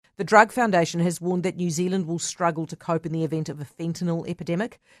The Drug Foundation has warned that New Zealand will struggle to cope in the event of a fentanyl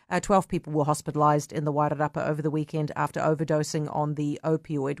epidemic. 12 people were hospitalised in the Wairarapa over the weekend after overdosing on the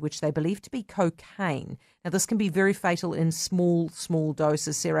opioid, which they believe to be cocaine. Now, this can be very fatal in small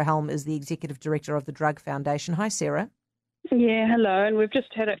doses. Sarah Helm is the Executive Director of the Drug Foundation. Hi, Sarah. Yeah, hello. And we've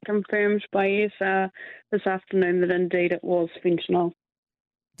just had it confirmed by ESR this afternoon that indeed it was fentanyl.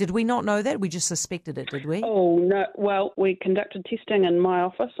 Did we not know that? We just suspected it, did we? Oh, no. Well, we conducted testing in my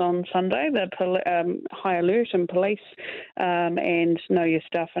office on Sunday. The High Alert and police and Know Your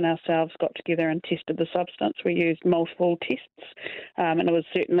Stuff and ourselves got together and tested the substance. We used multiple tests, and it was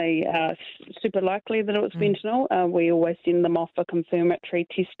certainly super likely that it was fentanyl. We always send them off for confirmatory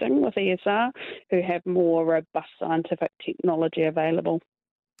testing with ESR, who have more robust scientific technology available.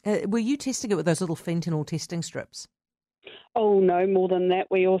 Were you testing it with those little fentanyl testing strips? Oh, no, more than that.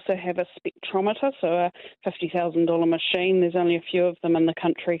 We also have a spectrometer, so a $50,000 machine. There's only a few of them in the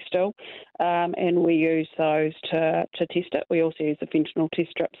country still, and we use those to test it. We also use the fentanyl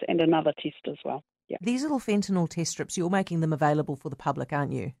test strips and another test as well. Yeah. These little fentanyl test strips, you're making them available for the public,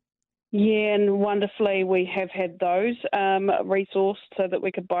 aren't you? Yeah, and wonderfully we have had those resourced so that we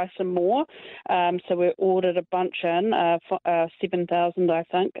could buy some more. So we ordered a bunch in, 7,000 I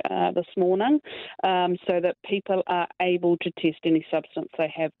think, this morning, so that people are able to test any substance they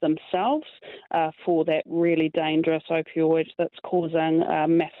have themselves for that really dangerous opioid that's causing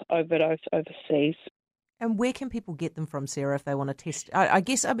mass overdose overseas. And where can people get them from, Sarah, if they want to test? I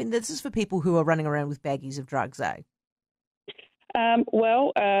guess, this is for people who are running around with baggies of drugs, eh?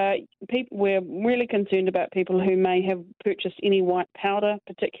 We're really concerned about people who may have purchased any white powder,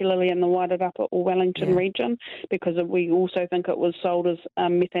 particularly in the Wairarapa or Wellington region, because we also think it was sold as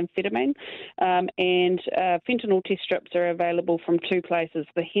methamphetamine. And fentanyl test strips are available from two places: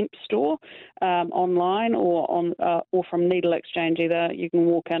 the hemp store online, or from Needle Exchange. Either you can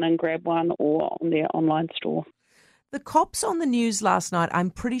walk in and grab one, or on their online store. The cops on the news last night, I'm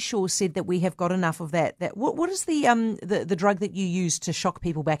pretty sure, said that we have got enough of that. What is the drug that you use to shock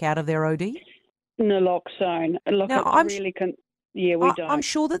people back out of their OD? Naloxone. Look, now, we don't. I'm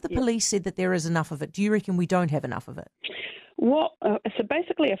sure that the police said that there is enough of it. Do you reckon we don't have enough of it? So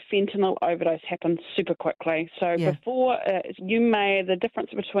basically a fentanyl overdose happens super quickly. So before the difference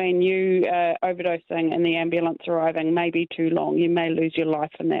between you overdosing and the ambulance arriving may be too long. You may lose your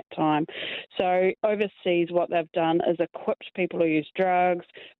life in that time. So overseas what they've done is equipped people who use drugs,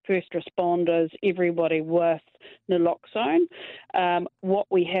 first responders, everybody with naloxone. What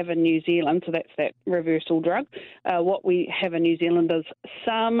we have in New Zealand, so that's that reversal drug, what we have in New Zealand is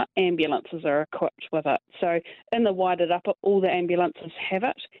some ambulances are equipped with it. So in the Wairarapa, all the ambulances have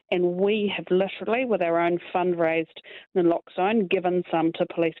it, and we have literally, with our own fundraised naloxone, given some to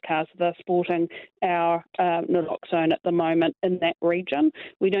police cars. They're sporting our naloxone at the moment in that region.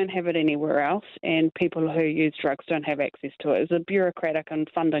 We don't have it anywhere else, and people who use drugs don't have access to it. It's a bureaucratic and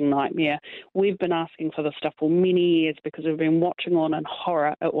funding nightmare. We've been asking for this stuff for many years because we've been watching on in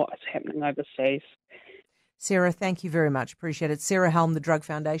horror at what is happening overseas. Sarah, thank you very much. Appreciate it. Sarah Helm, the Drug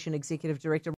Foundation Executive Director.